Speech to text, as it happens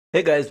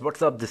Hey guys,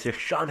 what's up? This is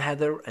Sean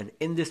Heather, and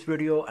in this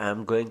video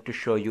I'm going to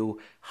show you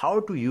how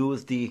to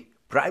use the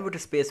private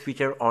space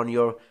feature on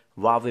your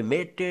Huawei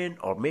Mate 10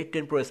 or Mate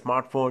 10 Pro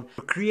smartphone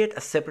to create a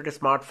separate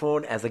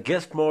smartphone as a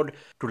guest mode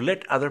to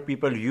let other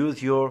people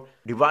use your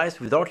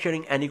device without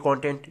sharing any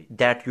content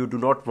that you do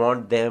not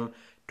want them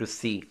to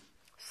see.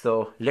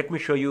 So let me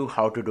show you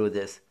how to do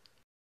this.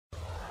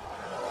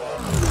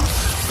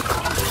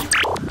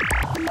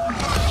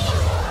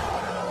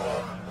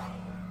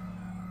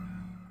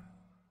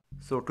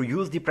 So to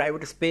use the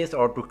private space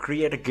or to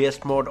create a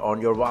guest mode on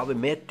your Huawei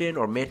Mate 10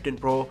 or Mate 10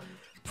 Pro,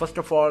 first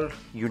of all,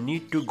 you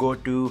need to go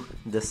to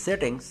the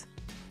settings.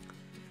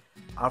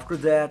 After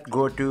that,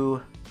 go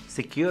to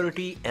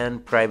security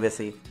and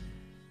privacy.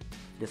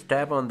 Just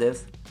tap on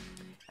this,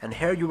 and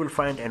here you will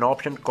find an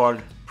option called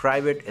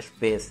private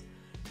space.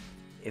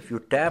 If you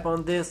tap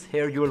on this,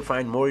 here you will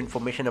find more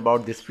information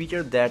about this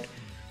feature that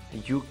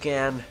you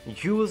can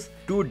use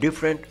two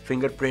different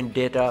fingerprint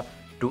data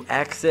to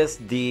access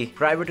the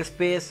private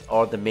space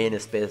or the main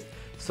space.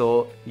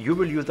 So you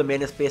will use the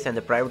main space and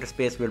the private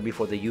space will be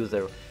for the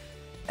user.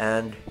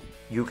 And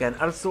you can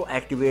also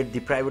activate the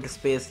private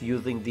space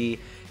using the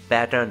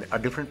pattern, a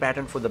different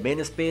pattern for the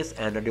main space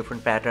and a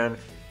different pattern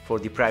for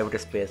the private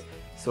space.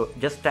 So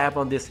just tap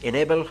on this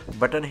enable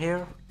button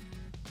here,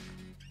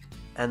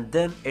 and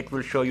then it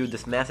will show you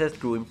this message: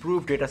 to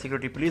improve data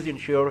security, please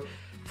ensure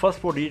first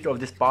 4 digits of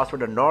this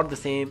password are not the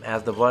same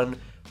as the one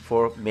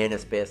for main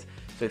space.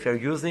 So if you're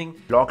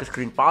using lock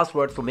screen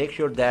password, so make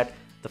sure that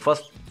the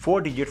first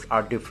 4 digits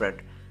are different,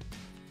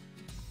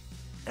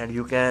 and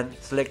you can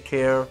select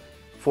here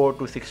 4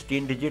 to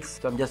 16 digits.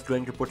 So I'm just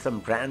going to put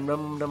some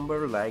random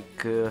number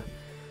like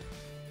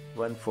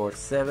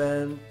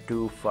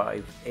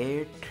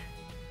 147258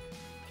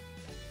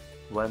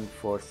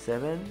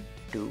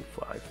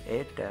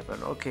 147258. Tap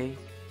on OK,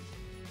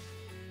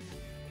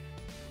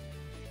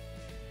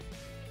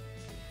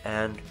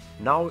 and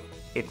now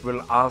it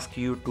will ask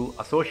you to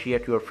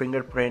associate your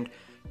fingerprint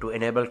to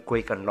enable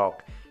quick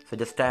unlock. So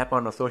just tap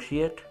on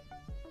associate,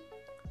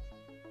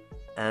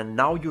 and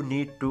now you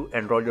need to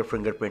enroll your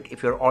fingerprint.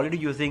 If you're already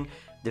using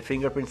the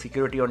fingerprint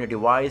security on your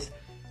device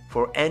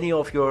for any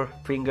of your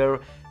finger,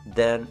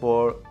 then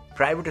for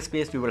private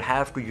space you will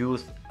have to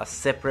use a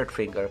separate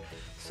finger.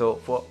 So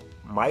for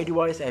my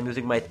device I'm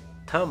using my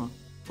thumb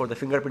for the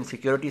fingerprint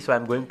security, so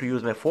I'm going to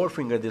use my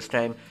forefinger this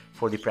time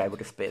for the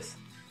private space.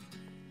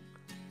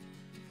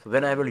 So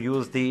when I will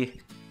use the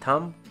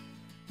thumb,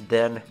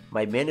 then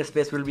my main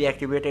space will be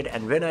activated,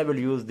 and when I will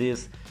use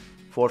this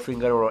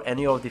forefinger or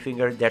any of the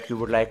finger that you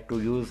would like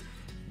to use,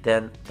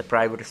 then the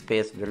private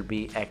space will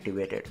be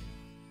activated.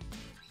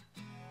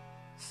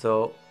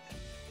 So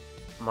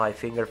my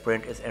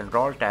fingerprint is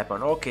enrolled. Tap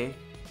on OK,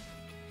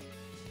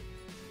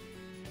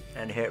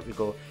 and here we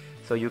go.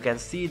 So you can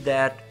see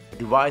that the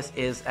device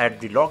is at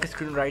the lock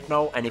screen right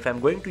now, and if I'm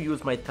going to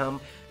use my thumb,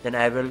 then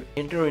I will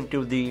enter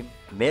into the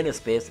main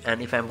space,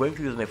 and if I'm going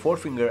to use my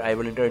forefinger, I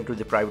will enter into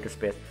the private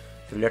space.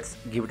 So let's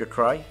give it a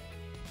try.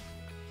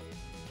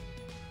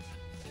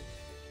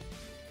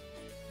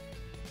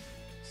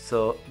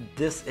 So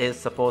this is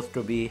supposed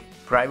to be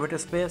private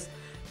space.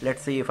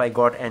 Let's see if I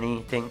got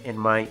anything in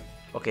my,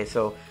 okay,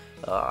 so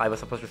I was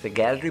supposed to say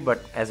gallery,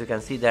 but as you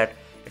can see that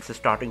it's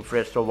starting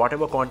fresh. So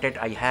whatever content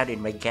I had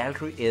in my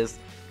gallery is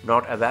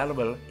not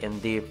available in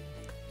the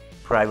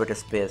private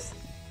space.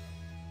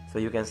 So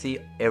you can see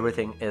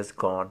everything is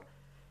gone.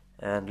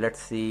 And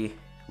let's see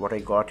what I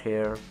got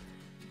here.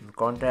 In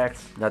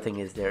contacts, nothing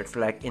is there. It's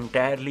like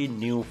entirely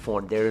new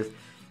phone. There is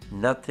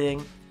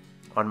nothing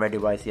on my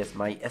device. Yes,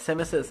 my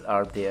SMSs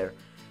are there.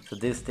 So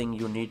this thing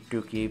you need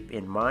to keep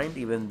in mind.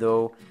 Even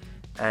though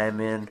I'm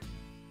in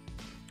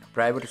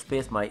private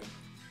space, my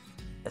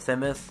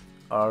SMS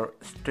are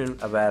still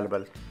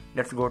available.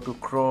 Let's go to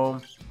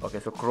Chrome. Okay,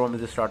 so Chrome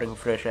is starting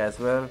fresh as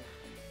well.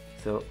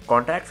 So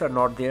contacts are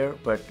not there,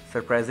 but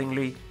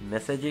surprisingly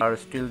messages are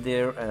still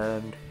there,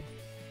 and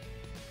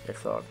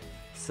that's all.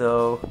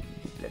 So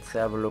let's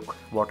have a look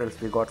what else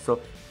we got. So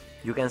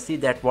you can see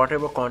that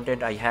whatever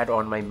content I had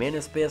on my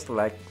main space,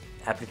 like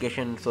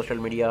application, social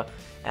media,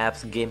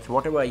 apps, games,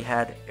 whatever I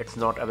had, it's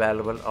not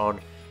available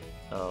on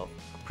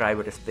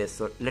private space.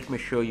 So let me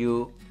show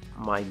you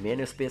my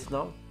main space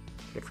now.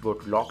 Let's go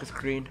to lock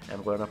screen.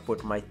 I'm gonna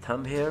put my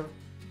thumb here.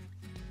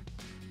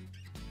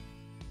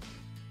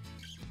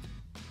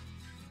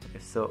 Okay,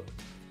 so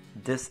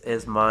this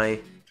is my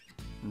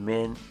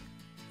main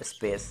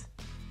space.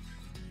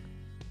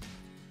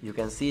 You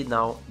can see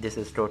now this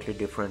is totally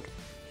different.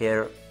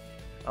 Here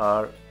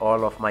are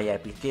all of my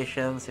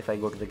applications. If I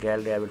go to the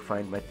gallery, I will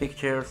find my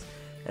pictures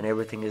and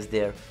everything is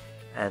there.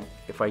 And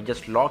if I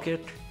just lock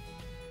it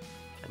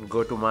and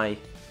go to my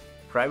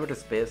private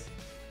space,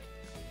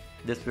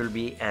 this will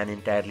be an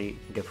entirely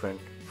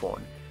different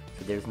phone.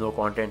 So there is no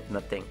content,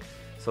 nothing.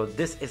 So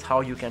this is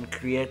how you can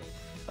create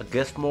a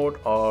guest mode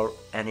or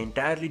an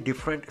entirely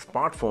different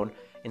smartphone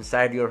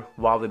inside your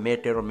Huawei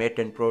Mate 10 or Mate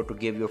 10 Pro to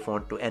give your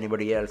phone to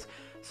anybody else.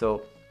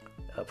 So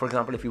for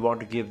example, if you want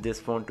to give this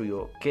phone to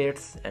your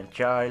kids and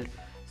child,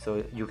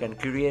 So you can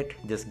create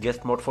this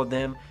guest mode for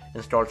them,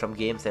 install some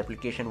games,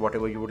 application,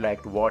 whatever you would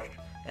like to watch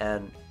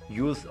and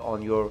use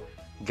on your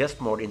guest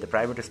mode in the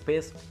private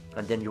space,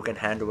 and then you can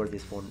hand over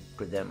this phone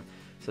to them.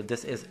 So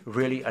this is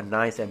really a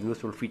nice and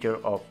useful feature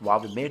of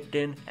Huawei Mate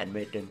 10 and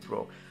Mate 10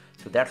 Pro.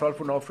 So that's all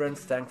for now,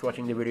 friends. Thanks for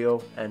watching the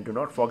video, and do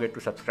not forget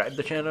to subscribe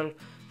the channel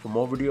for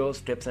more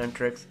videos, tips and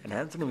tricks and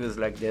hands-on videos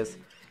like this.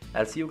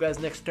 I'll see you guys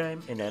next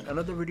time in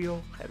another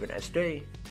video. Have a nice day.